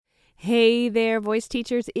Hey there, voice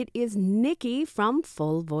teachers. It is Nikki from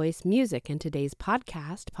Full Voice Music, and today's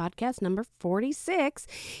podcast number 46,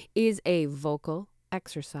 is a vocal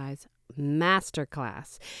exercise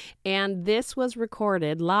masterclass. And this was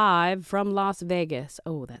recorded live from Las Vegas.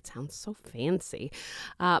 Oh, that sounds so fancy.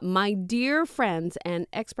 My dear friends and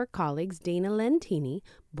expert colleagues, Dana Lentini,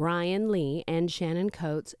 Brian Lee, and Shannon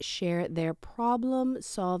Coates share their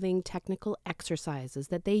problem-solving technical exercises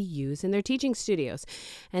that they use in their teaching studios.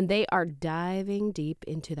 And they are diving deep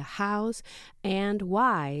into the hows and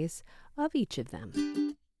whys of each of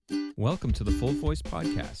them. Welcome to the Full Voice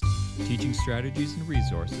Podcast, teaching strategies and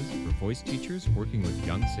resources for voice teachers working with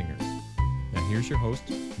young singers. Now here's your host,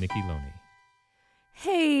 Nikki Loney.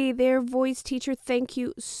 Hey there, voice teacher. Thank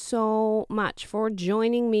you so much for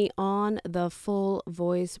joining me on the Full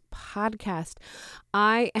Voice Podcast.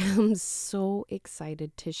 I am so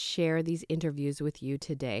excited to share these interviews with you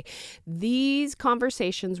today. These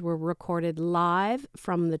conversations were recorded live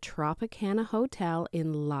from the Tropicana Hotel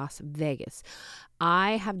in Las Vegas.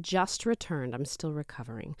 I have just returned, I'm still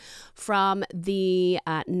recovering, from the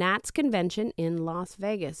NATS convention in Las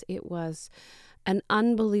Vegas. It was an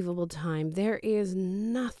unbelievable time. There is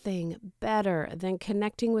nothing better than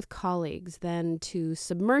connecting with colleagues, than to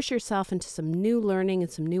submerge yourself into some new learning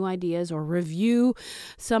and some new ideas, or review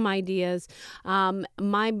some ideas.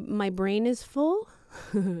 My brain is full.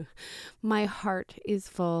 My heart is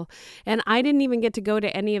full, and I didn't even get to go to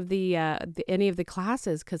any of the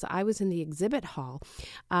classes because I was in the exhibit hall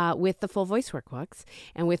with the Full Voice Workbooks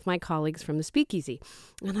and with my colleagues from the Speakeasy,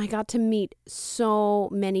 and I got to meet so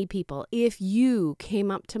many people. If you came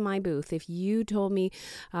up to my booth, if you told me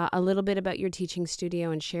a little bit about your teaching studio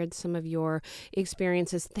and shared some of your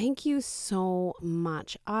experiences, thank you so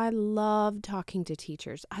much. I love talking to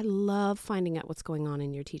teachers. I love finding out what's going on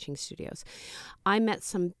in your teaching studios. I met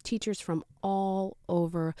some teachers from all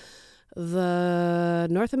over the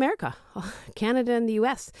North America, Canada and the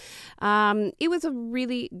US. It was a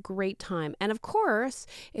really great time. And of course,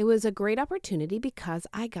 it was a great opportunity because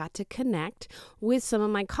I got to connect with some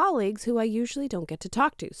of my colleagues who I usually don't get to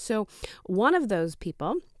talk to. So one of those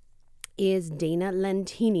people is Dana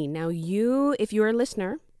Lentini. Now, if you're a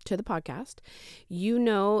listener to the podcast, you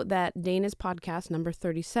know that Dana's podcast number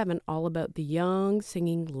 37, all about the young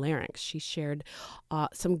singing larynx. She shared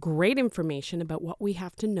some great information about what we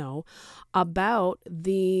have to know about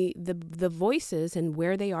the voices and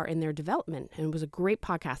where they are in their development. And it was a great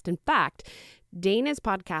podcast. In fact, Dana's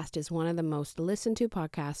podcast is one of the most listened to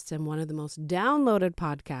podcasts and one of the most downloaded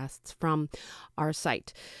podcasts from our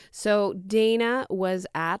site. So Dana was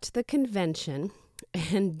at the convention,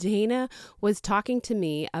 and Dana was talking to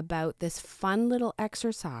me about this fun little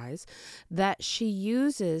exercise that she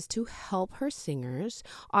uses to help her singers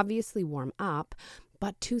obviously warm up,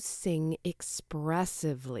 but to sing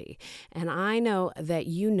expressively. And I know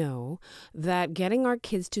that getting our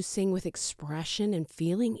kids to sing with expression and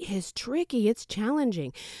feeling is tricky. It's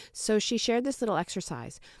challenging. So she shared this little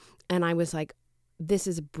exercise, and I was like, this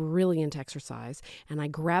is a brilliant exercise. And I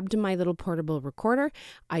grabbed my little portable recorder.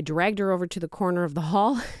 I dragged her over to the corner of the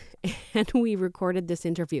hall and we recorded this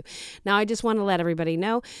interview. Now, I just want to let everybody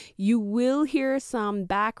know, you will hear some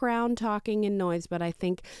background talking and noise, but I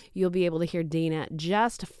think you'll be able to hear Dana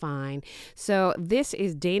just fine. So this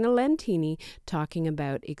is Dana Lentini talking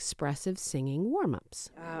about expressive singing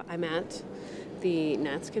warm-ups. I'm at the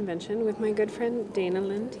NATS convention with my good friend Dana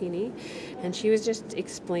Lentini, and she was just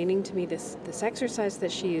explaining to me this exercise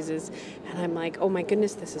that she uses, and I'm like, oh my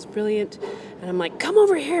goodness, this is brilliant. And I'm like, come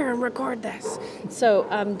over here and record this. So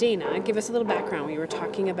Dana, give us a little background. We were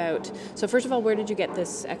talking about, so first of all, where did you get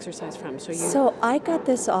this exercise from? So I got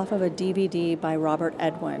this off of a DVD by Robert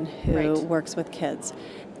Edwin, who works with kids,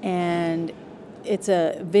 and it's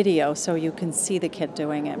a video so you can see the kid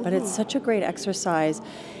doing it, but it's such a great exercise.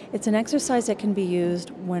 It's an exercise that can be used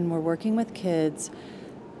when we're working with kids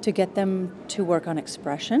to get them to work on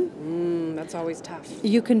expression. That's always tough.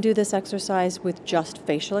 You can do this exercise with just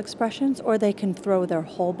facial expressions, or they can throw their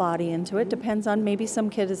whole body into it. Depends on, maybe some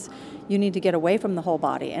kids, you need to get away from the whole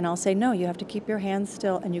body. And I'll say, no, you have to keep your hands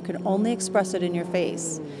still, and you can only express it in your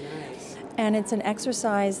face. Nice. And it's an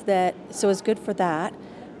exercise so it's good for that.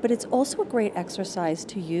 But it's also a great exercise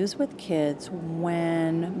to use with kids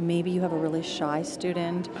when maybe you have a really shy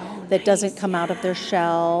student that doesn't come out of their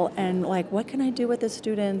shell, and like, what can I do with this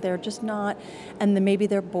student? They're just not, and then maybe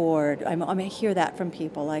they're bored. I may hear that from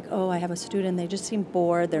people, like, oh, I have a student, they just seem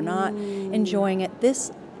bored, they're not enjoying it.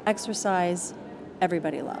 This exercise,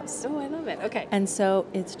 everybody loves. Oh, I love it. Okay. And so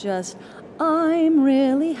it's just, I'm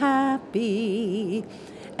really happy.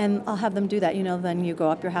 And I'll have them do that, then you go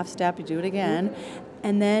up your half step, you do it again.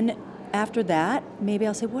 And then after that, maybe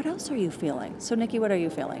I'll say, what else are you feeling? So, Nikki, what are you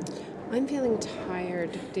feeling? I'm feeling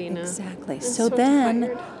tired, Dana. Exactly. I'm So then,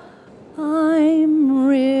 tired. I'm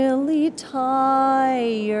really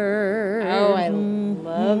tired. Oh, I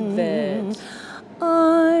love it.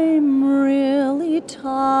 I'm really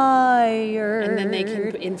tired. And then they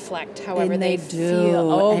can inflect however And they do.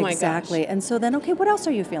 feel. Oh my gosh. Exactly. And so then, okay, what else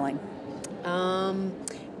are you feeling?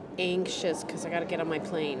 Anxious because I got to get on my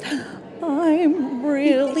plane. I'm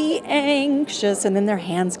really anxious. And then their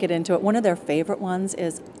hands get into it. One of their favorite ones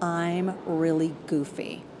is, I'm really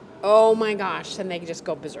goofy. Oh my gosh. Then they just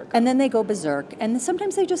go berserk. And then they go berserk. And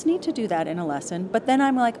sometimes they just need to do that in a lesson. But then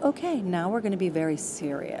I'm like, okay, now we're going to be very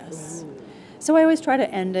serious. Ooh. So I always try to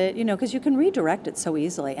end it, because you can redirect it so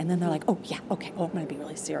easily. And then they're like, oh, yeah, okay, I'm going to be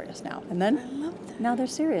really serious now. And then I love that. Now they're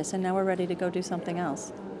serious, and now we're ready to go do something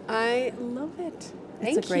else. I love it.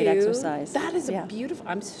 Thank It's a great exercise. That is a beautiful.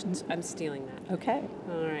 I'm stealing that. Okay.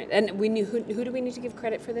 All right. And we knew who do we need to give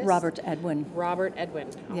credit for this? Robert Edwin. Robert Edwin.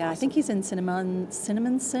 Oh, yeah, awesome. I think he's in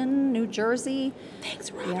Cinnamonson, New Jersey.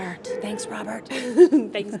 Thanks, Robert. Yeah. Thanks, Robert.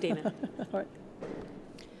 Thanks, Dana. All right.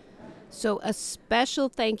 So a special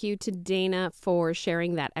thank you to Dana for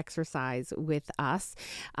sharing that exercise with us.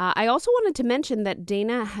 I also wanted to mention that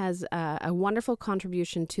Dana has a wonderful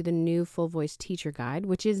contribution to the new Full Voice Teacher Guide,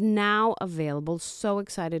 which is now available. So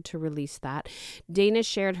excited to release that. Dana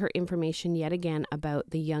shared her information yet again about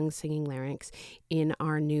the young singing larynx in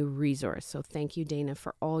our new resource. So thank you, Dana,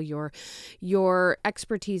 for all your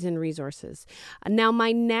expertise and resources. Now,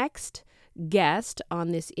 my next guest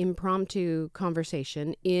on this impromptu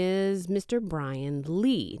conversation is Mr. Brian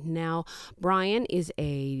Lee. Now, Brian is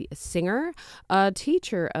a singer, a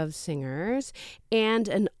teacher of singers, and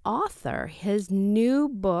an author. His new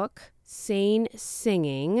book, Sane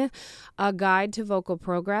Singing, A Guide to Vocal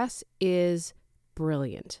Progress, is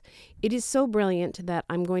brilliant. It is so brilliant that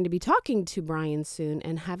I'm going to be talking to Brian soon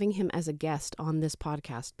and having him as a guest on this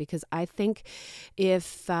podcast, because I think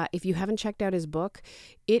if you haven't checked out his book,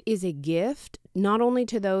 it is a gift not only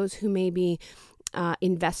to those who may be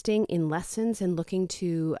investing in lessons and looking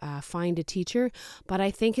to find a teacher, but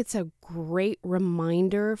I think it's a great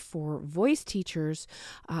reminder for voice teachers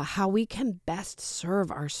how we can best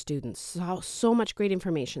serve our students. So much great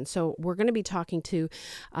information. So we're going to be talking to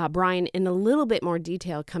Brian in a little bit more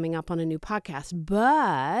detail coming up on a new podcast,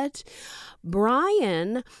 but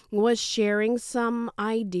Brian was sharing some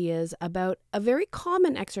ideas about a very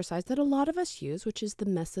common exercise that a lot of us use, which is the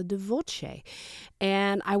Messa di Voce.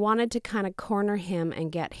 And I wanted to kind of corner him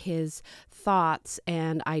and get his thoughts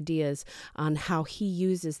and ideas on how he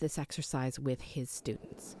uses this exercise with his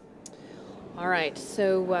students. All right,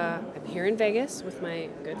 so I'm here in Vegas with my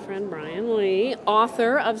good friend Brian Lee,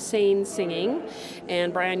 author of Sane Singing.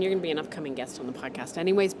 And Brian, you're going to be an upcoming guest on the podcast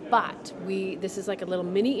anyways, but this is like a little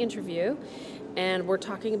mini interview, and we're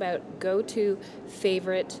talking about go-to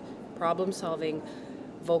favorite problem-solving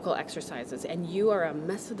vocal exercises, and you are a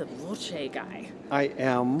Messa di Voce guy. I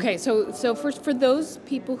am. Okay, so for those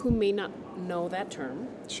people who may not know that term,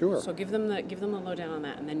 sure. So give them the lowdown on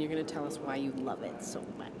that, and then you're going to tell us why you love it so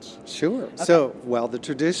much. Sure. Okay. So, the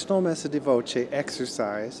traditional Messa di Voce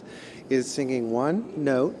exercise is singing one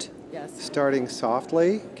note, Yes. starting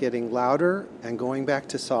softly, getting louder, and going back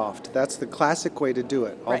to soft. That's the classic way to do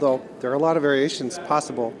it. Right. Although there are a lot of variations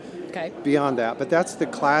possible beyond that, but that's the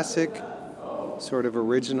classic sort of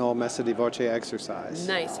original Messa di Voce exercise.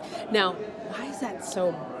 Nice. Now, why is that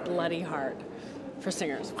so bloody hard for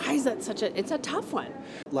singers? Why is that it's a tough one?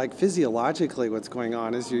 Like physiologically what's going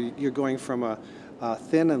on is you're going from a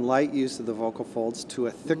thin and light use of the vocal folds to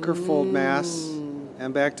a thicker fold mass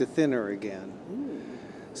and back to thinner again.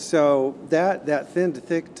 So that thin to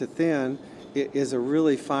thick to thin is a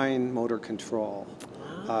really fine motor control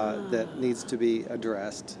that needs to be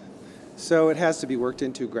addressed. So it has to be worked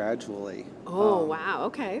into gradually. Oh, wow.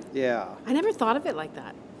 Okay. Yeah. I never thought of it like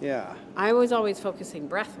that. Yeah. I was always focusing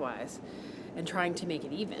breath-wise and trying to make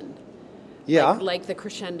it even. Yeah. Like the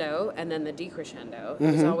crescendo and then the decrescendo.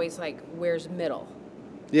 It was always like, where's middle?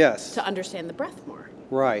 Yes. To understand the breath more.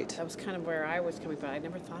 Right. That was kind of where I was coming from. I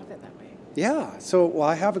never thought of it that way. Yeah. So,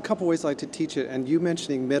 I have a couple ways I like to teach it, and you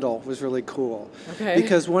mentioning middle was really cool. Okay.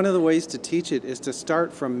 Because one of the ways to teach it is to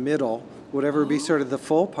start from middle, whatever be sort of the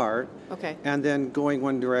full part. Okay. And then going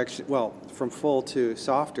one direction, from full to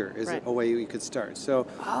softer is Right. a way you could start. So.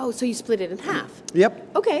 Oh, so you split it in half.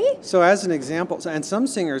 Yep. Okay. So as an example, and some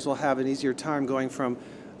singers will have an easier time going from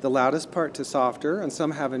the loudest part to softer, and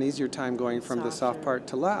some have an easier time going from the soft part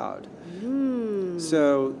to loud.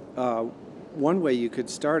 So one way you could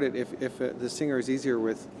start it, if the singer is easier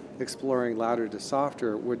with exploring louder to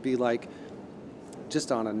softer, would be like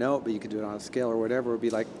just on a note, but you could do it on a scale or whatever. It would be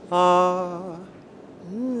like, ah,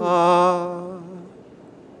 ah,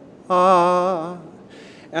 ah.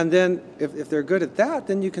 And then if they're good at that,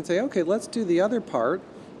 then you can say, okay, let's do the other part.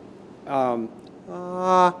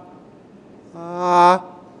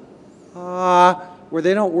 Where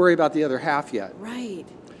they don't worry about the other half yet. Right.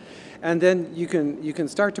 And then you can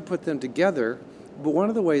start to put them together. But one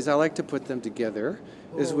of the ways I like to put them together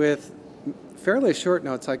is with fairly short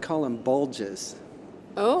notes. I call them bulges.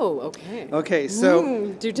 Oh, okay. Okay, so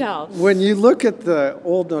do tell. when you look at the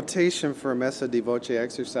old notation for a Messa di Voce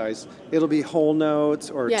exercise, it'll be whole notes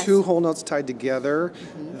or Yes. two whole notes tied together.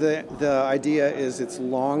 The idea is it's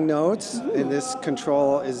long notes, and this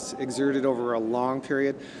control is exerted over a long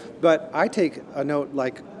period. But I take a note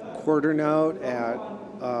like quarter note at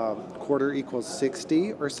quarter equals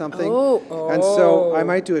 60 or something. And so I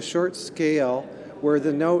might do a short scale where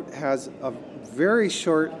the note has a very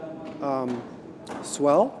short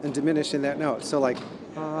swell and diminish in that note. So like,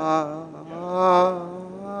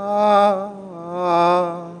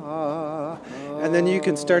 and then you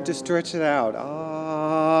can start to stretch it out.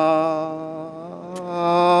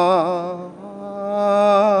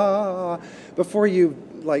 Before you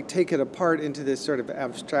like take it apart into this sort of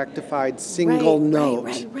abstractified single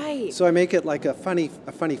note. Right. So I make it like a funny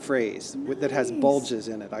phrase that has bulges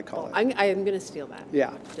in it, I call it. I'm going to steal that.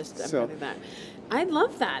 Yeah. I'm So- putting that. I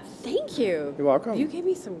love that. Thank you. You're welcome. You gave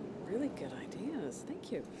me some really good ideas.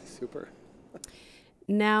 Thank you. Super.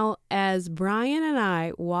 Now, as Brian and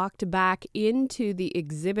I walked back into the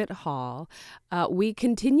exhibit hall, we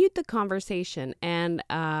continued the conversation, and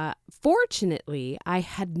fortunately, I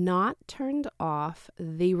had not turned off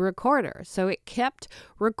the recorder, so it kept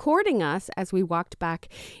recording us as we walked back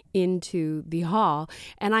into the hall,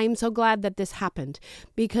 and I'm so glad that this happened,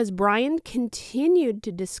 because Brian continued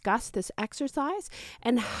to discuss this exercise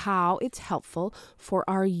and how it's helpful for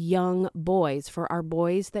our young boys, for our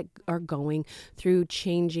boys that are going through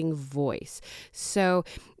changing voice. So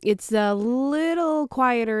it's a little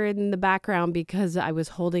quieter in the background because I was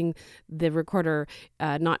holding the recorder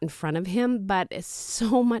not in front of him, but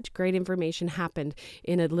so much great information happened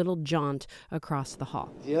in a little jaunt across the hall.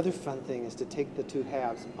 The other fun thing is to take the two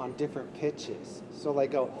halves on different pitches. So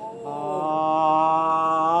like go,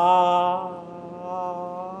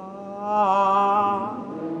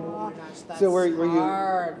 Oh my gosh, that's so where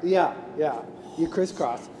hard. you, you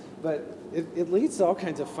crisscross. But it leads to all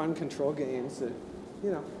kinds of fun control games that,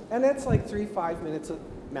 and that's like 3-5 minutes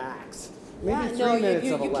max. Maybe 3 minutes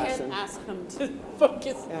of a lesson. You can't ask them to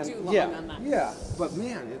focus too long on that. Yeah, but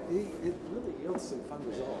man, it really yields some fun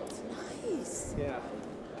results. Nice. Yeah.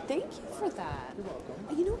 Thank you for that. You're welcome.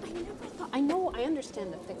 I never thought, I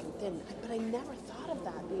understand the thick and thin, but I never thought of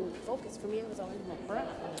that being focused. For me, it was always my breath.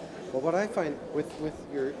 Well, what I find with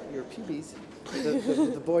your PBs,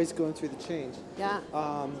 the boys going through the change,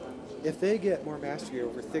 if they get more mastery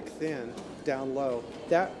over thick, thin, down, low,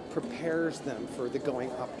 that prepares them for the going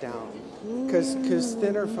up, down. Because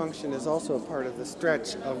thinner function is also a part of the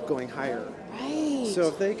stretch of going higher. Right. So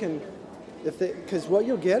if they can, because what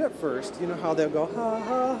you'll get at first, you know how they'll go, ha,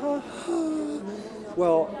 ha, ha, ha.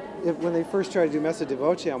 Well, when they first try to do Messa di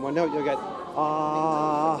Voce on one note, you'll get,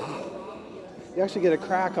 you actually get a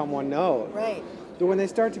crack on one note. Right. But when they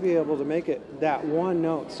start to be able to make it that one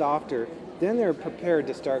note softer, then they're prepared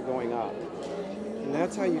to start going up. And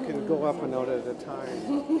that's how you can go up a note at a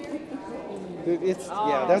time.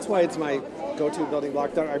 That's why it's my go-to building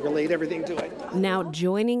block. I relate everything to it. Now,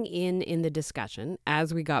 joining in the discussion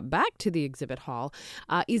as we got back to the exhibit hall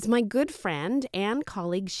is my good friend and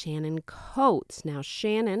colleague Shannon Coates. Now,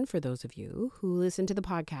 Shannon, for those of you who listen to the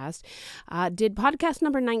podcast, did podcast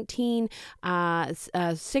number 19,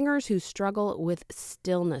 Singers Who Struggle with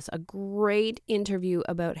Stillness, a great interview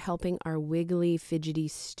about helping our wiggly, fidgety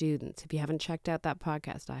students. If you haven't checked out that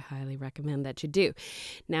podcast, I highly recommend that you do.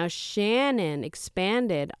 Now, Shannon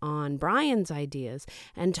expanded on Brian's ideas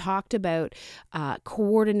and talked about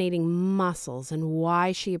coordinating muscles and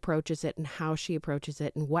why she approaches it and how she approaches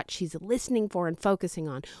it and what she's listening for and focusing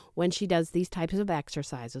on when she does these types of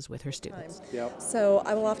exercises with her students. Yep. So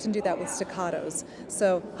I will often do that with staccatos.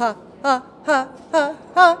 So ha, ha, ha, ha,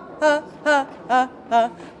 ha, ha, ha, ha,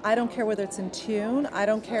 ha. I don't care whether it's in tune. I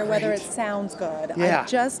don't care whether it sounds good. Yeah. I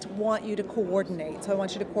just want you to coordinate. So I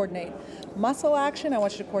want you to coordinate muscle action. I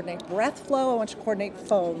want you to coordinate breath flow. I want you to coordinate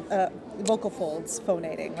vocal folds,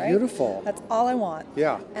 phonating, right? Beautiful. That's all I want.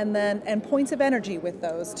 Yeah. And points of energy with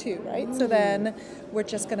those too, right? So then we're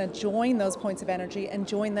just going to join those points of energy and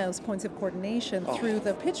join those points of coordination through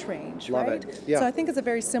the pitch range, Love right? it. Yeah. So I think it's a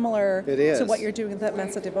very similar It to what is. you're doing with that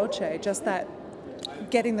Messa di Voce, just that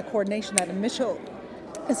getting the coordination, that initial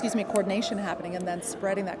coordination happening, and then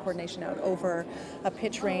spreading that coordination out over a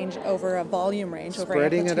pitch range, over a volume range, over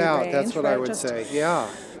Spreading it amplitude out, range, that's what right? I would Just say. Yeah.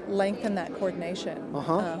 lengthen that coordination.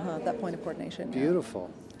 That point of coordination. Beautiful.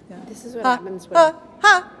 Yeah. This is what happens when...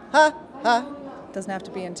 Doesn't have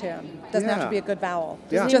to be in tune. Doesn't have to be a good vowel.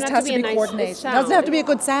 Yeah. Just Doesn't has have to to be be a nice coordination. sound. Doesn't have to be a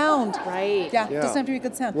good sound. Right. Yeah, Yeah. doesn't have to be a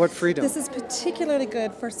good sound. What freedom. This is particularly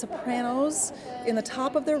good for sopranos in the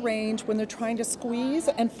top of their range when they're trying to squeeze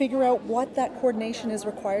and figure out what that coordination is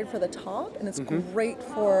required for the top. And it's great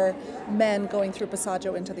for men going through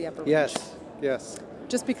passaggio into the upper range. Yes.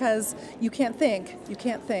 Just because you can't think.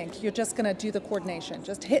 You're just going to do the coordination.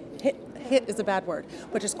 Just hit is a bad word.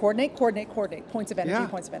 But just coordinate. Points of energy, Yeah.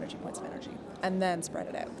 points of energy. And then spread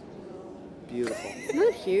it out. Beautiful. Isn't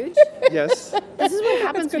that huge? Yes. This is what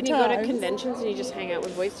happens It's when good you go to times. conventions and you just hang out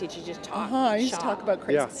with voice teachers. You just talk. You just shop. talk about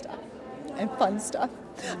crazy Yeah. stuff and fun stuff.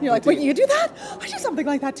 And you're like, wait, you do that? I do something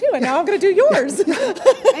like that too, and now I'm going to do yours.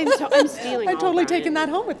 I'm stealing I'm all totally Brian. taking that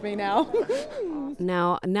home with me now.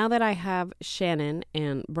 Now that I have Shannon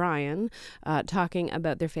and Brian talking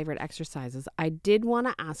about their favorite exercises, I did want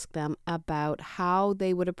to ask them about how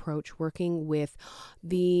they would approach working with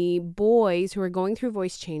the boys who are going through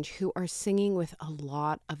voice change, who are singing with a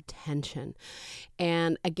lot of tension.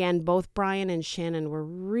 And again, both Brian and Shannon were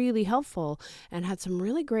really helpful and had some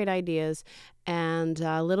really great ideas, and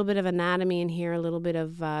a little bit of anatomy in here, a little bit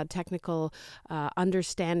of technical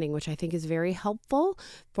understanding, which I think is very helpful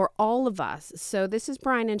for all of us. So this is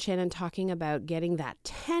Brian and Shannon talking about getting that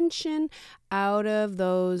tension out of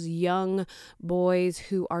those young boys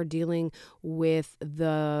who are dealing with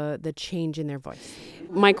the change in their voice.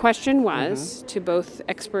 My question was to both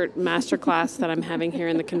expert masterclass that I'm having here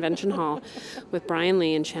in the convention hall with Brian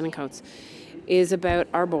Lee and Shannon Coates is about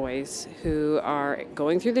our boys who are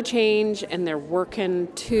going through the change and they're working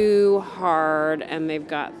too hard, and they've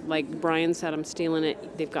got, like Brian said, I'm stealing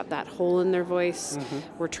it, they've got that hole in their voice.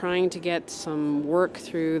 We're trying to get some work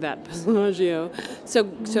through that passaggio.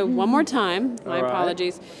 So one more time, my All right.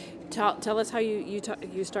 apologies. Tell us how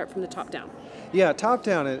you start from the top down. Yeah, top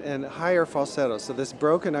down and higher falsetto. So this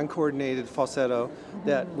broken, uncoordinated falsetto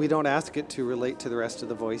that we don't ask it to relate to the rest of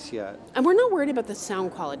the voice yet. And we're not worried about the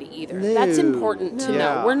sound quality either. No. That's important to Yeah.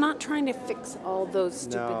 know. We're not trying to fix all those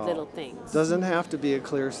stupid No. little things. Doesn't have to be a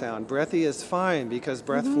clear sound. Breathy is fine because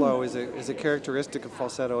breath flow is a characteristic of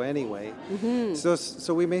falsetto anyway.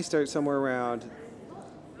 So we may start somewhere around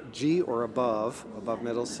G or above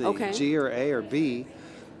middle C, Okay. G or A or B,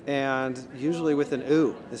 and usually with an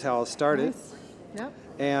oo is how I'll start it. Yep.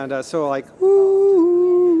 And so like,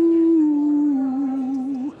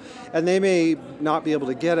 ooh, and they may not be able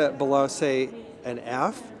to get it below, say, an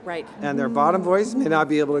F, Right. and their bottom voice may not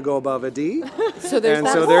be able to go above a D, So there's and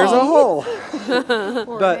that so there's a hole.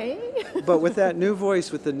 hole. But with that new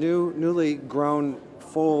voice, with the newly grown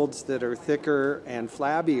folds that are thicker and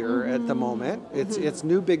flabbier at the moment, it's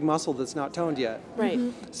new big muscle that's not toned yet. Right.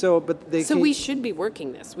 So, but they So keep, we should be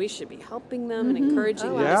working this. We should be helping them and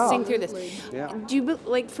encouraging them Yeah. to sing through this. Yeah. Do you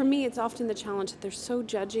like, for me, it's often the challenge that they're so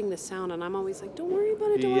judging the sound, and I'm always like, don't worry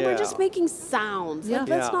about it. Don't worry. We're Yeah. just making sounds. Like,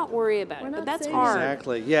 Yeah. let's Yeah. not worry about it. But that's hard.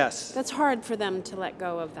 Exactly. Yes. That's hard for them to let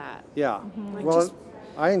go of that. Yeah. Like Well, just-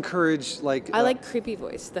 I encourage I like creepy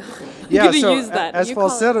voice though. Yeah, I'm gonna so use that. as You call it-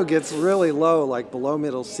 falsetto gets really low, like below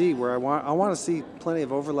middle C, where I want to see plenty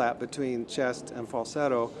of overlap between chest and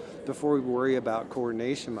falsetto before we worry about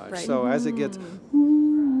coordination much. Right. So as it gets,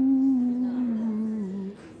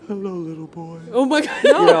 hello, little boy. Oh my god.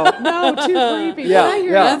 You know, No, too creepy. yeah, But I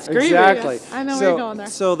hear yeah, That's creepy. exactly. I know where so, you're going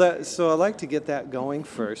there. So I like to get that going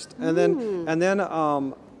first, and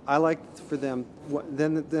then I like for them.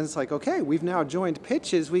 Then it's like, okay, we've now joined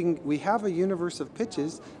pitches. We have a universe of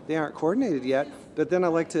pitches. They aren't coordinated yet, but then I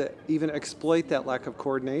like to even exploit that lack of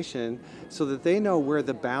coordination so that they know where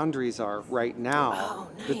the boundaries are right now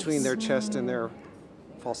between their chest and their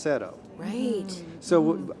falsetto. Right.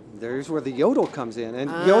 So there's where the yodel comes in, and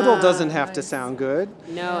yodel doesn't have to sound good.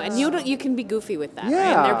 No, and you can be goofy with that. Yeah,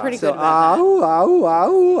 Right? And they're pretty so, good about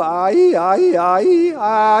that.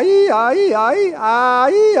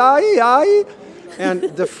 And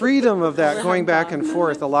the freedom of that going back and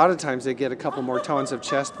forth, a lot of times they get a couple more tones of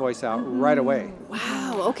chest voice out right away.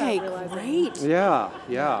 Wow. Okay. Great. Yeah,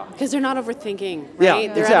 yeah. Because they're not overthinking, Yeah,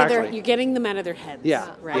 right? They're out of exactly. you're getting them out of their heads.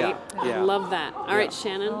 Yeah, Right? yeah, yeah. I love that. All right,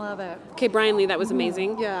 Shannon. I love it. Okay, Brian Lee, that was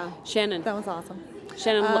amazing. Yeah. Shannon. That was awesome.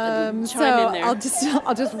 Shannon, chime So in there.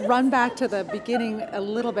 I'll just run back to the beginning a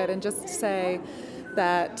little bit and just say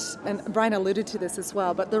that, and Brian alluded to this as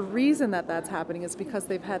well, but the reason that that's happening is because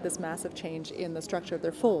they've had this massive change in the structure of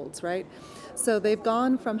their folds, right? So they've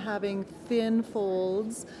gone from having thin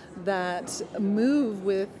folds that move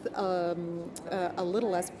with a little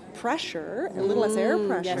less pressure, a little less air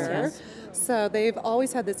pressure. Yes. So they've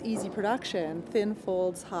always had this easy production, thin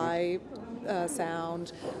folds, high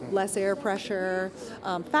sound, less air pressure,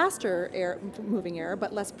 faster moving air,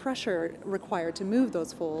 but less pressure required to move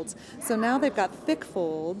those folds. So now they've got thick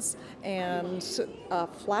folds and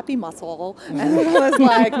flappy muscle, and it was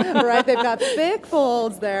like, right, they've got thick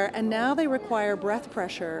folds there, and now they require breath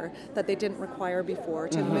pressure that they didn't require before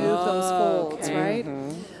to move those folds, right?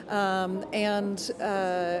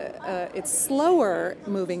 It's slower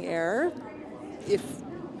moving air,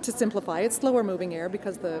 to simplify, it's slower moving air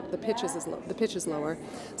because the pitch is lower,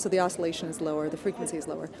 so the oscillation is lower, the frequency is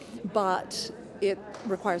lower, but it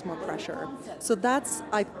requires more pressure. So that's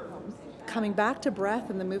coming back to breath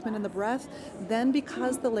and the movement in the breath. Then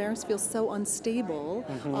because the larynx feels so unstable,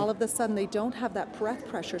 all of a sudden they don't have that breath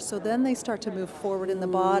pressure. So then they start to move forward in the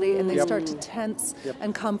body and they start to tense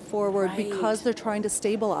and come forward because they're trying to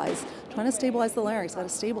stabilize the larynx. Got to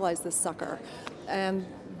stabilize this sucker.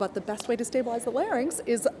 But the best way to stabilize the larynx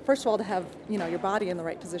is, first of all, to have your body in the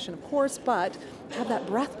right position, of course, but have that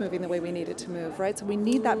breath moving the way we need it to move, right? So we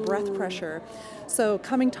need that breath pressure. So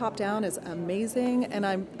coming top down is amazing, and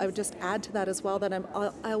I would just add to that as well that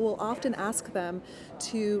I will often ask them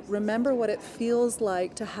to remember what it feels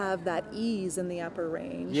like to have that ease in the upper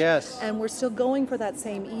range. Yes. And we're still going for that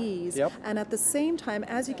same ease. Yep. And at the same time,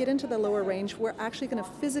 as you get into the lower range, we're actually going to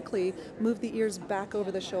physically move the ears back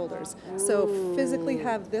over the shoulders. So physically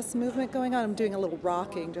have this movement going on. I'm doing a little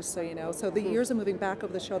rocking, just so you know. So the ears are moving back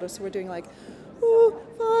over the shoulders. So we're doing like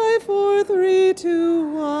 5, 4, 3, 2,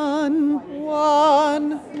 1,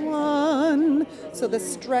 1, 1. So the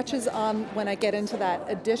stretches on when I get into that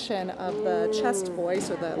addition of the chest voice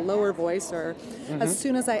or the lower voice, or as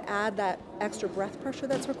soon as I add that extra breath pressure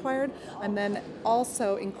that's required, I'm then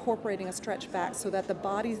also incorporating a stretch back so that the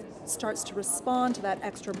body starts to respond to that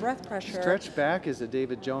extra breath pressure. Stretch back is a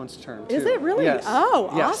David Jones term, too. Is it really? Yes. Oh,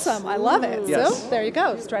 Yes. awesome. I love it. Yes. So there you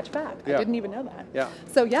go. Stretch back. Yeah. I didn't even know that. Yeah.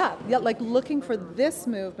 So yeah, like looking for this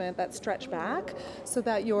movement, that stretch back, so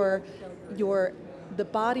that the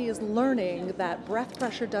body is learning that breath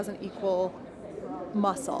pressure doesn't equal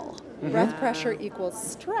muscle. Breath pressure equals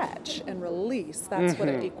stretch and release. That's what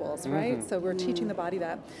it equals, right? So we're teaching the body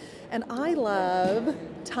that. And I love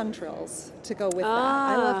tongue trills to go with that.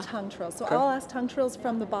 I love tongue trills. So I'll ask tongue trills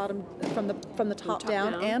from the bottom, from the top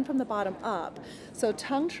down and from the bottom up. So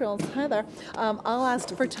tongue trills, hi there. I'll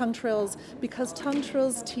ask for tongue trills because tongue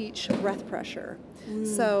trills teach breath pressure.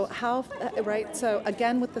 So how, right? So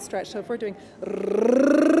again with the stretch. So if we're doing,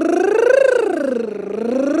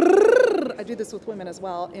 I do this with women as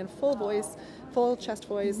well, in full voice, full chest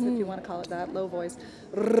voice, if you want to call it that, low voice.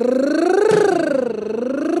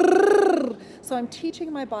 So I'm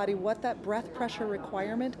teaching my body what that breath pressure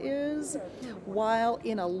requirement is while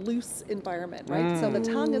in a loose environment, right? So the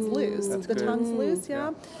tongue is loose. The tongue's loose,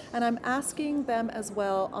 yeah? And I'm asking them as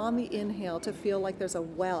well on the inhale to feel like there's a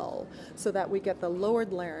well so that we get the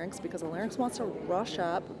lowered larynx, because the larynx wants to rush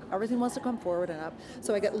up. Everything wants to come forward and up.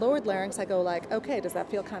 So I get lowered larynx. I go like, okay, does that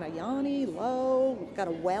feel kind of yawny, low? Got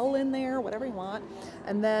a well in there, whatever you want.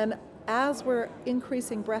 And then as we're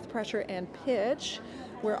increasing breath pressure and pitch,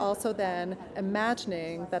 we're also then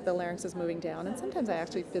imagining that the larynx is moving down, and sometimes I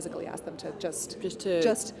actually physically ask them to just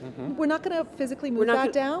we're not going to physically move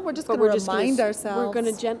back down. We're just going to remind ourselves. We're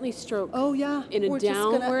going to gently stroke. Oh yeah, in a we're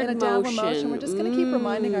downward motion. We're just going to keep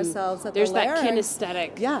reminding ourselves that there's the larynx, that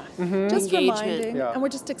kinesthetic. Yeah, just engagement. reminding, and we're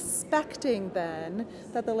just expecting then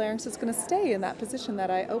that the larynx is going to stay in that position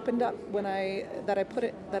that I opened up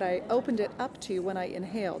that I opened it up to when I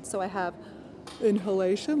inhaled. So I have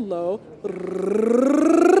inhalation low.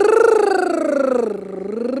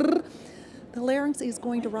 The larynx is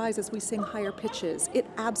going to rise as we sing higher pitches. It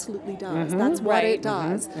absolutely does. That's what it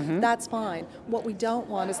does. That's fine. What we don't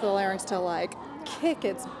want is the larynx to like kick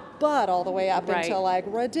its butt all the way up into like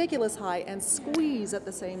ridiculous high and squeeze at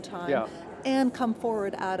the same time and come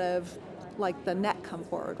forward out of like the neck come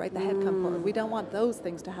forward, right? The head come forward. We don't want those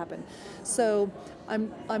things to happen. So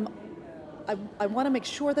I want to make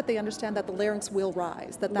sure that they understand that the larynx will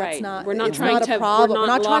rise, that's not, we're not it's trying not to, a problem. We're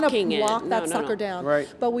not trying locking to lock it. that sucker down.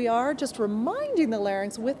 Right. But we are just reminding the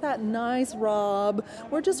larynx with that nice rub,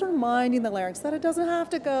 we're just reminding the larynx that it doesn't have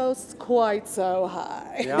to go quite so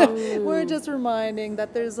high. Yeah. We're just reminding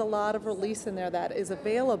that there's a lot of release in there that is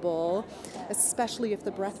available, especially if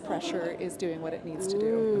the breath pressure is doing what it needs to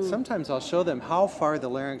do. And sometimes I'll show them how far the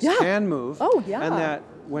larynx can move. Oh, yeah. And that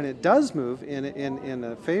when it does move in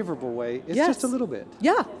a favorable way, it's Yes. just a little bit.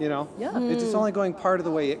 Yeah. You know? Yeah. It's just only going part of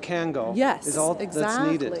the way it can go. Yes, Is all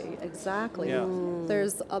exactly, that's needed. exactly. Yeah.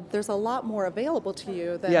 There's a lot more available to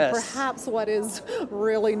you than Yes. perhaps what is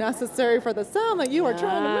really necessary for the sound that you are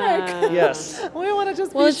trying to make. Yes. We want to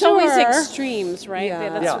just Well, be it's sure. always extremes, right? Yeah.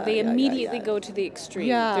 That's Yeah. what they Yeah, yeah, immediately yeah. go to the extreme.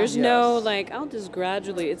 Yeah. There's Yes. no like, I'll just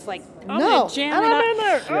gradually. It's like, I'm No. gonna jam And it I'm up. in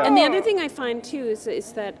there. And the Oh. other thing I find too is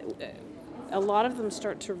that a lot of them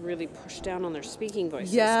start to really push down on their speaking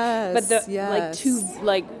voices. Yes, But the like yes. too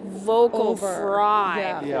like vocal Over.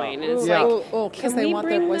 fry Yeah. point, and it's Yeah. like, because can they we want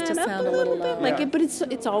bring their voice to that up sound a little low. bit? Like, Yeah. but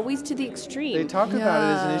it's always to the extreme. They talk about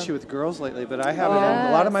it as an Yeah. issue with girls lately, but I have it in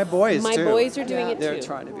a lot of my boys My too. boys are doing Yeah. it They're too.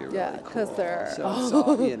 trying to be really Yeah, 'cause cool. they're-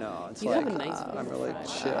 so, you know, it's You like have a nice I'm really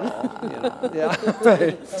chill. You know?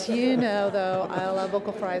 Yeah. Do you know, though, I love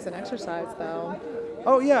vocal fries and exercise, though.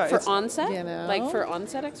 Oh yeah. For it's- onset, you know, like for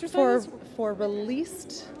onset exercises. For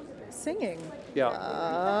released singing. Yeah.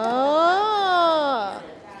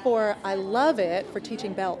 I love it for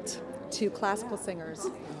teaching belt to classical singers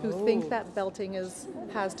who think that belting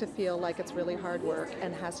has to feel like it's really hard work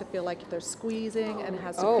and has to feel like they're squeezing and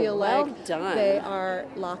has to Oh, feel well like done. they are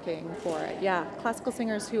locking for it. Yeah, classical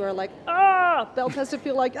singers who are like, belt has to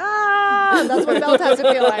feel like, that's what belt has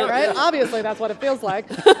to feel like, right? Obviously, that's what it feels like.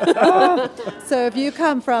 So if you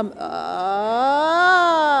come from,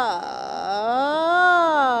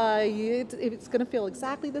 it's going to feel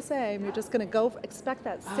exactly the same. You're just going to expect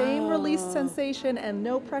that same release sensation and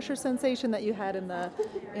no pressure sensation that you had in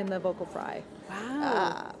the vocal fry.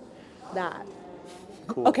 Wow. That.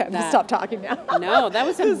 Cool. Okay, I'm going to stop talking now. No, that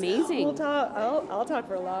was amazing. We'll talk. I'll talk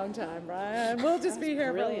for a long time, Brian. We'll just be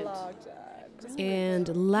here brilliant. for a long time. And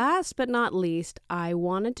last but not least, I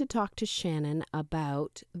wanted to talk to Shannon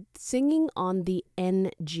about singing on the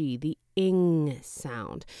NG, the ing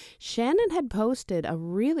sound. Shannon had posted a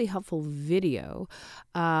really helpful video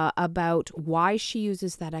about why she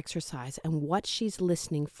uses that exercise and what she's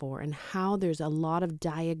listening for and how there's a lot of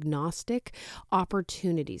diagnostic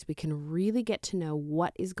opportunities. We can really get to know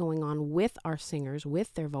what is going on with our singers,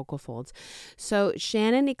 with their vocal folds. So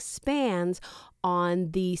Shannon expands on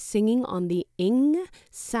the singing on the ing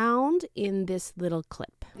sound in this little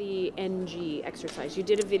clip. The NG exercise. You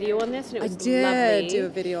did a video on this and it was lovely. I did do a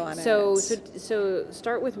video on it. So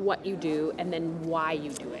start with what you do and then why you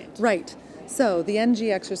do it. Right. So the NG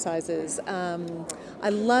exercises, I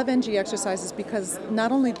love NG exercises because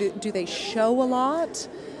not only do they show a lot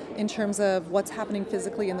in terms of what's happening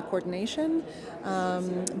physically in the coordination,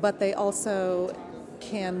 but they also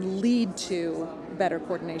can lead to better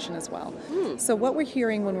coordination as well. So what we're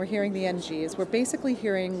hearing when we're hearing the NG is we're basically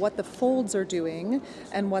hearing what the folds are doing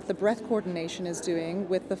and what the breath coordination is doing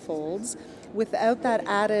with the folds without that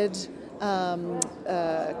added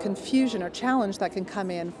confusion or challenge that can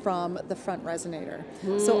come in from the front resonator.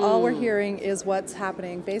 So all we're hearing is what's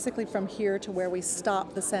happening basically from here to where we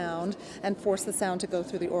stop the sound and force the sound to go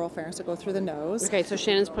through the oral pharynx, to go through the nose. Okay, so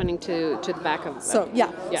Shannon's pointing to the back of So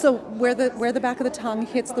so where the back of the tongue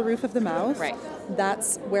hits the roof of the mouth, Right.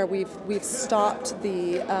 That's where we've stopped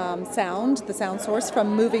the sound source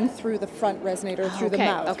from moving through the front resonator through the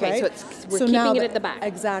mouth. Okay, right? so we're keeping it at the back.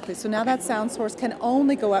 Exactly. So now that sound source can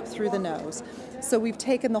only go up through the nose. So we've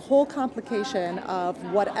taken the whole complication of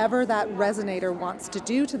whatever that resonator wants to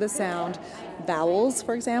do to the sound, vowels,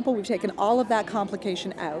 for example, we've taken all of that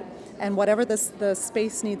complication out. And whatever the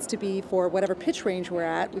space needs to be for whatever pitch range we're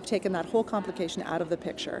at, we've taken that whole complication out of the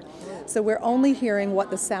picture. So we're only hearing what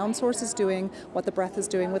the sound source is doing, what the breath is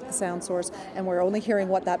doing with the sound source, and we're only hearing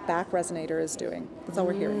what that back resonator is doing. That's all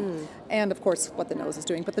we're hearing. And of course, what the nose is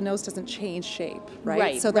doing, but the nose doesn't change shape, right?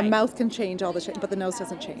 Right, So the right. mouth can change all the shape, but the nose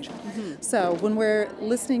doesn't change. So when we're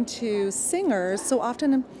listening to singers, so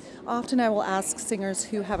often I will ask singers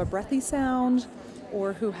who have a breathy sound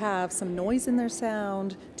or who have some noise in their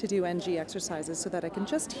sound to do NG exercises so that I can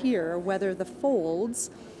just hear whether the folds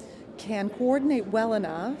can coordinate well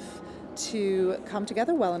enough to come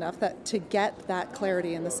together well enough that to get that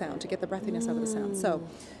clarity in the sound, to get the breathiness out of the sound. So,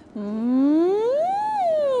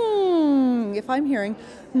 if I'm hearing,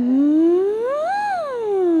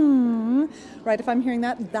 right, if I'm hearing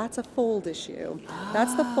that, that's a fold issue.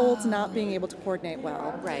 That's the folds not being able to coordinate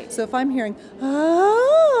well. Right. So if I'm hearing,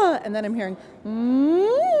 and then I'm hearing,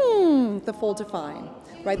 the folds are fine.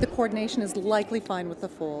 Right, the coordination is likely fine with the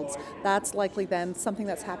folds. That's likely then something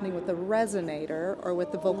that's happening with the resonator or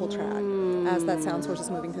with the vocal tract as that sound source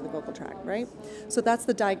is moving through the vocal tract, right? So that's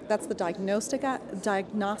the diagnostic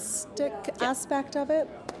aspect of it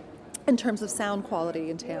in terms of sound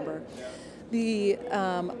quality and timbre. The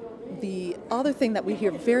the other thing that we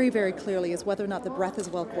hear very, very clearly is whether or not the breath is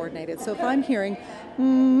well coordinated. So if I'm hearing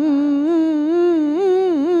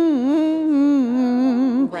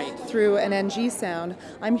Right. through an NG sound,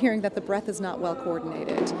 I'm hearing that the breath is not well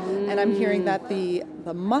coordinated. And I'm hearing that the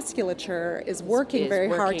musculature is working very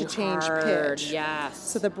hard to change pitch. Yes.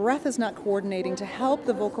 So the breath is not coordinating to help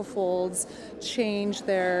the vocal folds change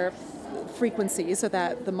their frequency so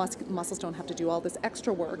that the muscles don't have to do all this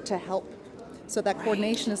extra work to help. So that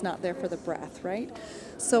coordination is not there for the breath, right?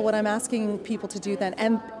 So what I'm asking people to do then,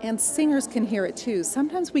 and singers can hear it too.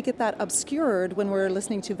 Sometimes we get that obscured when we're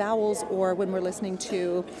listening to vowels or when we're listening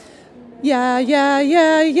to yeah,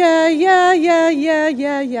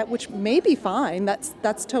 which may be fine.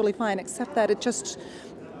 That's totally fine, except that I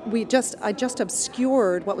just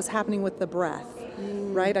obscured what was happening with the breath.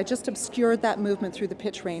 Right? I just obscured that movement through the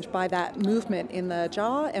pitch range by that movement in the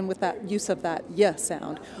jaw and with that use of that yeah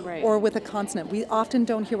sound. Right. Or with a consonant. We often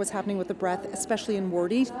don't hear what's happening with the breath, especially in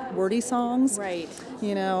wordy songs. Right.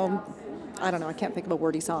 You know, I don't know, I can't think of a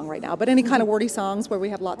wordy song right now, but any kind of wordy songs where we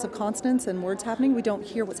have lots of consonants and words happening, we don't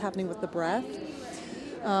hear what's happening with the breath.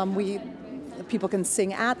 People can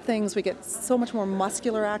sing at things. We get so much more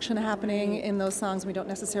muscular action happening in those songs. We don't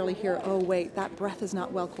necessarily hear, oh, wait, that breath is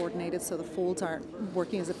not well coordinated, so the folds aren't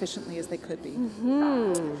working as efficiently as they could be.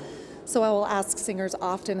 Mm-hmm. So I will ask singers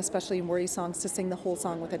often, especially in wordy songs, to sing the whole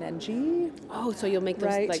song with an NG. Oh, so you'll make them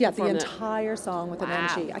Right? like Yeah, the perform entire song with Wow. an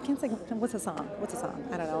NG. I can't sing. What's a song?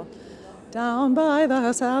 I don't know. Down by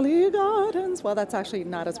the Sally Gardens. Well, that's actually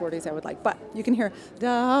not as wordy as I would like, but you can hear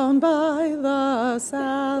down by the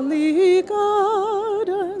Sally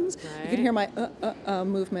Gardens. Right. You can hear my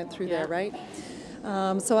movement through there, right?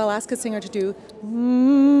 So I'll ask a singer to do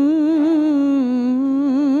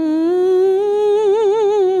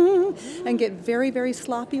and get very, very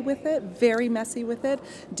sloppy with it, very messy with it.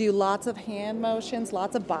 Do lots of hand motions,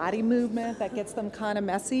 lots of body movement that gets them kind of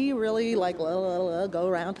messy, really like go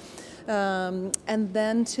around. And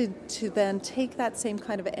then to then take that same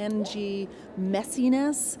kind of NG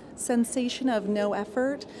messiness sensation of no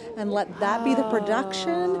effort and let that be the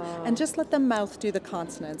production and just let the mouth do the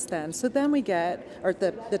consonants then. So then we get, or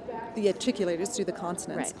the articulators do the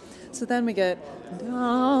consonants. Right. So then we get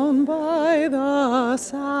down by the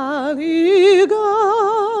Sally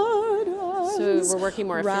Gardens. So we're working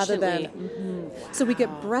more rather efficiently. than, So we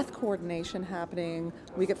get breath coordination happening.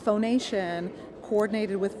 We get phonation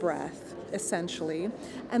coordinated with breath, essentially.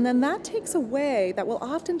 And then that will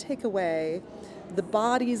often take away the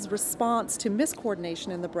body's response to miscoordination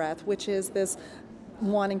in the breath, which is this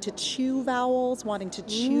wanting to chew vowels, wanting to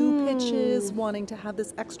chew pitches, wanting to have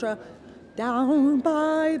this extra down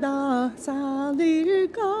by the Sally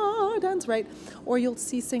Gardens, right? Or you'll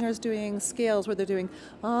see singers doing scales where they're doing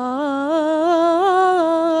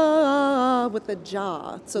with the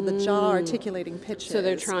jaw, so the jaw articulating pitches. So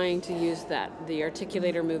they're trying to use the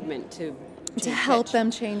articulator movement to help pitch.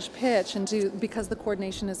 them change pitch and because the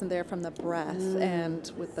coordination isn't there from the breath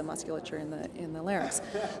and with the musculature in the larynx.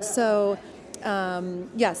 So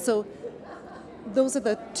so those are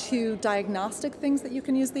the two diagnostic things that you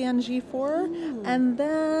can use the NG for. And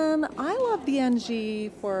then I love the NG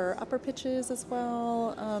for upper pitches as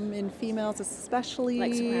well, in females especially.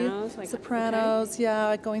 Like sopranos? Sopranos,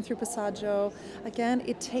 yeah, going through passaggio. Again,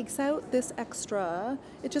 it takes out this extra,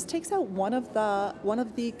 it just takes out one of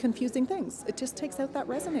the confusing things. It just takes out that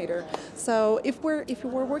resonator. So if we're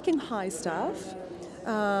working high stuff,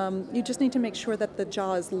 you just need to make sure that the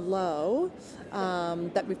jaw is low,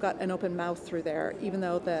 that we've got an open mouth through there, even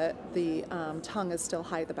though the tongue is still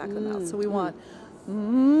high at the back of the mouth. So we want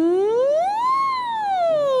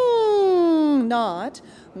not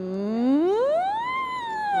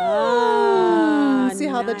see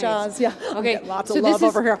how the jaws, Okay, lots so of love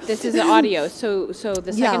over here. This is audio. So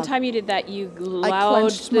the second time you did that, you allowed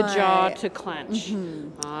the jaw to clench. So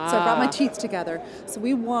I brought my teeth together. So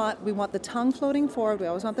we want the tongue floating forward. We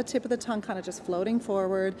always want the tip of the tongue kind of just floating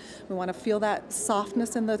forward. We want to feel that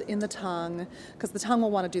softness in the tongue, because the tongue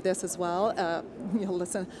will want to do this as well. You'll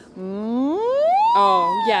listen.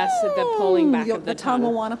 Oh yes, the pulling back of the the tongue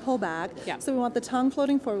will want to pull back. Yeah. So we want the tongue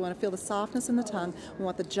floating forward. We want to feel the softness in the tongue. We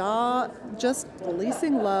want the jaw just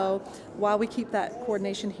releasing low while we keep that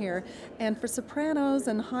coordination here. And for sopranos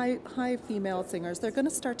and high female singers, they're going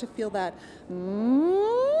to start to feel that.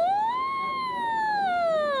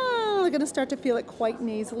 They're going to start to feel it quite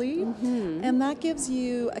nasally, and that gives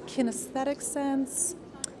you a kinesthetic sense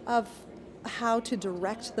of how to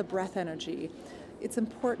direct the breath energy. it's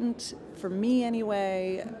important for me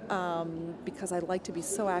anyway, because I like to be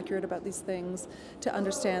so accurate about these things, to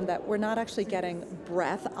understand that we're not actually getting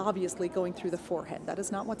breath, obviously, going through the forehead. That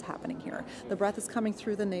is not what's happening here. The breath is coming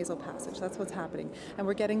through the nasal passage. That's what's happening. And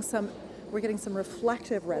we're getting some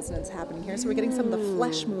reflective resonance happening here. So we're getting some of the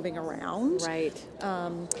flesh moving around. Right.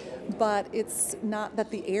 But it's not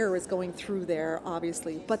that the air is going through there,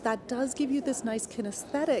 obviously. But that does give you this nice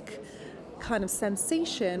kinesthetic kind of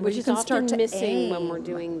sensation, Which you is can often start to missing when aim. we're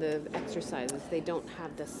doing the exercises. They don't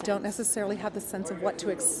have the sense. Don't necessarily have the sense of what to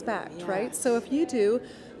expect, right? So if you do,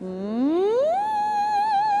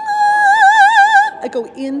 I go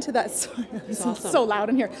into that. Sorry, it's awesome. so loud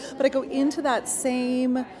in here, but I go into that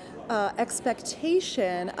same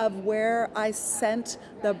expectation of where I sent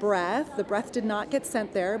the breath. The breath did not get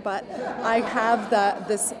sent there, but I have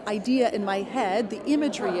this idea in my head. The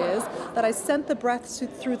imagery is that I sent the breath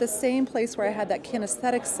through the same place where I had that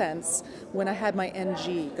kinesthetic sense when I had my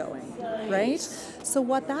NG going, right? So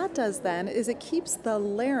what that does then is it keeps the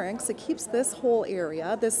larynx, it keeps this whole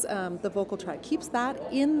area, the vocal tract, keeps that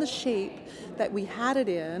in the shape that we had it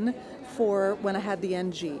in for when I had the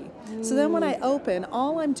NG. So then when I open,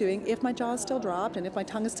 all I'm doing, if my jaw is still dropped and if my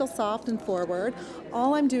tongue is still soft and forward,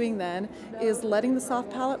 all I'm doing then is letting the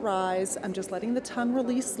soft palate rise. I'm just letting the tongue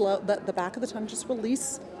release slow, the back of the tongue just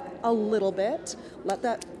release a little bit. Let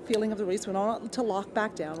that feeling of the release, we don't want it to lock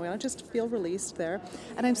back down. We want to just feel released there.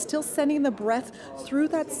 And I'm still sending the breath through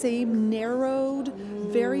that same narrowed,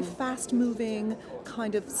 very fast moving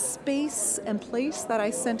kind of space and place that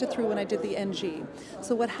I sent it through when I did the NG.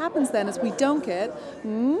 So what happens then is we don't get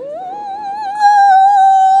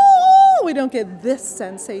this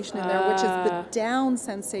sensation in there, which is the down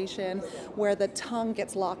sensation where the tongue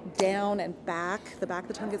gets locked down and back. The back of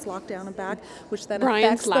the tongue gets locked down and back, which then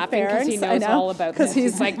affects the pharynx. He knows all about this.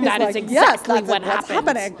 He's like, he's that is like, exactly yes, that's what what's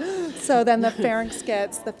happens. happening. So then the pharynx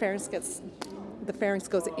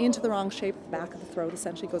goes into the wrong shape. The back of the throat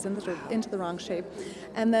essentially goes into the wrong shape,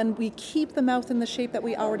 and then we keep the mouth in the shape that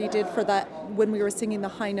we already did for that when we were singing the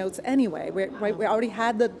high notes anyway. We already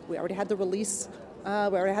had the release. We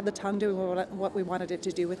already had the tongue doing what we wanted it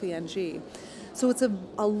to do with the NG. So it's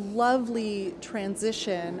a lovely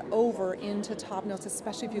transition over into top notes,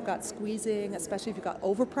 especially if you've got squeezing, especially if you've got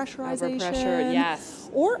overpressurization. Overpressure, yes.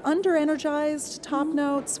 Or under-energized top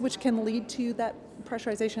notes, which can lead to that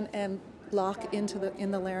pressurization and lock in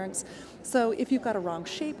the larynx. So if you've got a wrong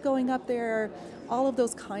shape going up there, all of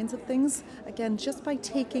those kinds of things, again, just by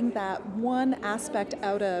taking that one aspect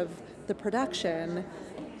out of the production,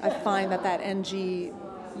 I find that NG,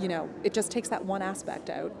 it just takes that one aspect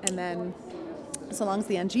out, and then so long as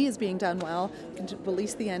the NG is being done well, you can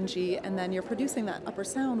release the NG, and then you're producing that upper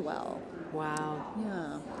sound well. Wow.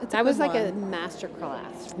 Yeah. That was like a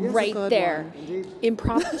masterclass right good there. one.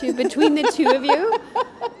 Impromptu between the two of you.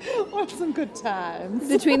 What some good times.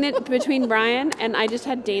 Between Brian and I just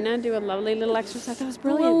had Dana do a lovely little exercise. That was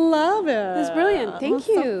brilliant. I love it. That was brilliant. Thank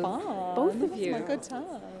you. So fun. Both of That's you. my good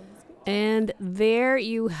time. And there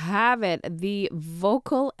you have it, the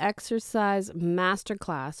vocal exercise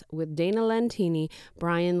masterclass with Dana Lentini,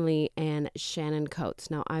 Brian Lee, and Shannon Coates.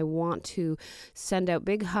 Now, I want to send out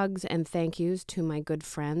big hugs and thank yous to my good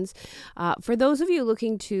friends. For those of you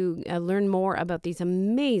looking to learn more about these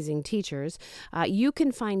amazing teachers, you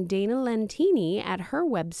can find Dana Lentini at her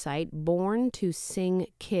website, Born to Sing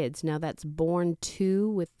Kids. Now, that's Born to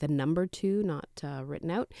with the number 2, not written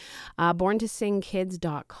out.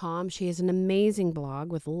 BornToSingKids.com. She has an amazing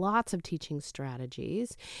blog with lots of teaching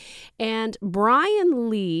strategies. And Brian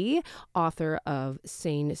Lee, author of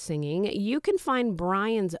Sane Singing, you can find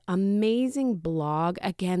Brian's amazing blog,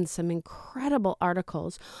 again, some incredible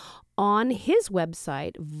articles on his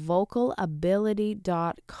website,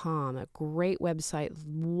 vocalability.com, a great website,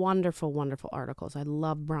 wonderful, wonderful articles. I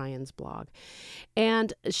love Brian's blog.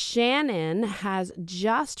 And Shannon has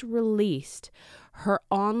just released her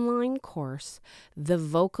online course, The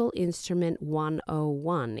Vocal Instrument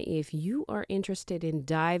 101. If you are interested in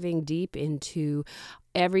diving deep into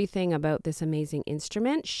everything about this amazing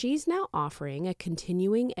instrument, she's now offering a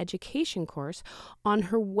continuing education course on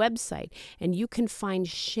her website. And you can find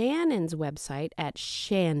Shannon's website at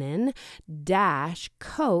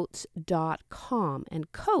shannon-coates.com.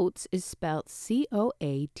 And Coates is spelled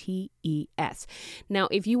Coates. Now,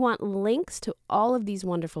 if you want links to all of these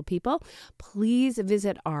wonderful people, please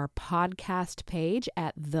visit our podcast page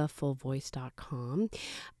at thefullvoice.com.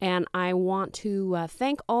 And I want to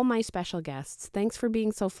thank all my special guests. Thanks for being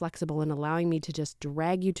being so flexible and allowing me to just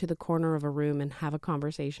drag you to the corner of a room and have a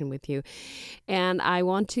conversation with you. And I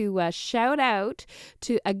want to shout out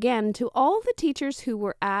to all the teachers who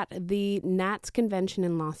were at the NATS convention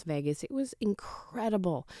in Las Vegas. It was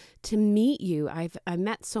incredible to meet you. I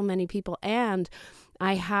met so many people, and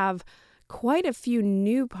I have quite a few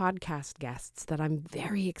new podcast guests that I'm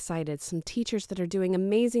very excited. Some teachers that are doing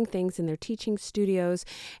amazing things in their teaching studios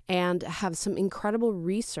and have some incredible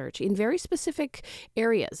research in very specific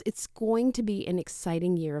areas. It's going to be an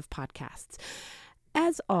exciting year of podcasts.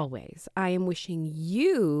 As always, I am wishing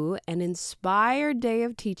you an inspired day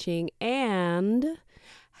of teaching and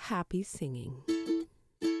happy singing.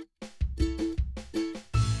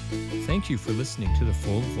 Thank you for listening to the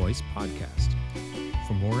Full Voice Podcast.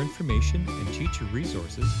 For more information and teacher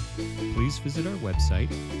resources, please visit our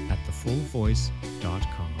website at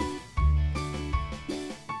thefullvoice.com.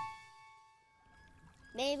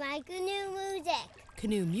 They like canoe music.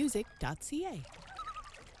 Canoemusic.ca.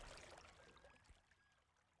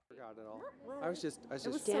 Forgot it all. I was just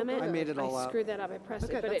Damn it. I made it all I up. screwed that up. I pressed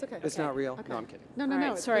Okay, it, but that's it, okay. It's not real. No, I'm kidding. No, All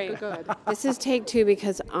right, it's sorry. good. This is take 2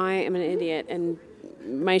 because I am an idiot, and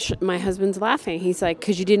my husband's laughing. He's like,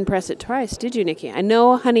 because you didn't press it twice, did you, Nikki? I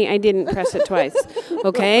know, honey, I didn't press it twice.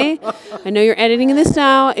 Okay? I know you're editing this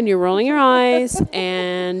now, and you're rolling your eyes,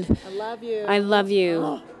 and I love you. I love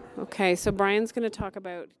you. Okay, so Brian's going to talk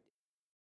about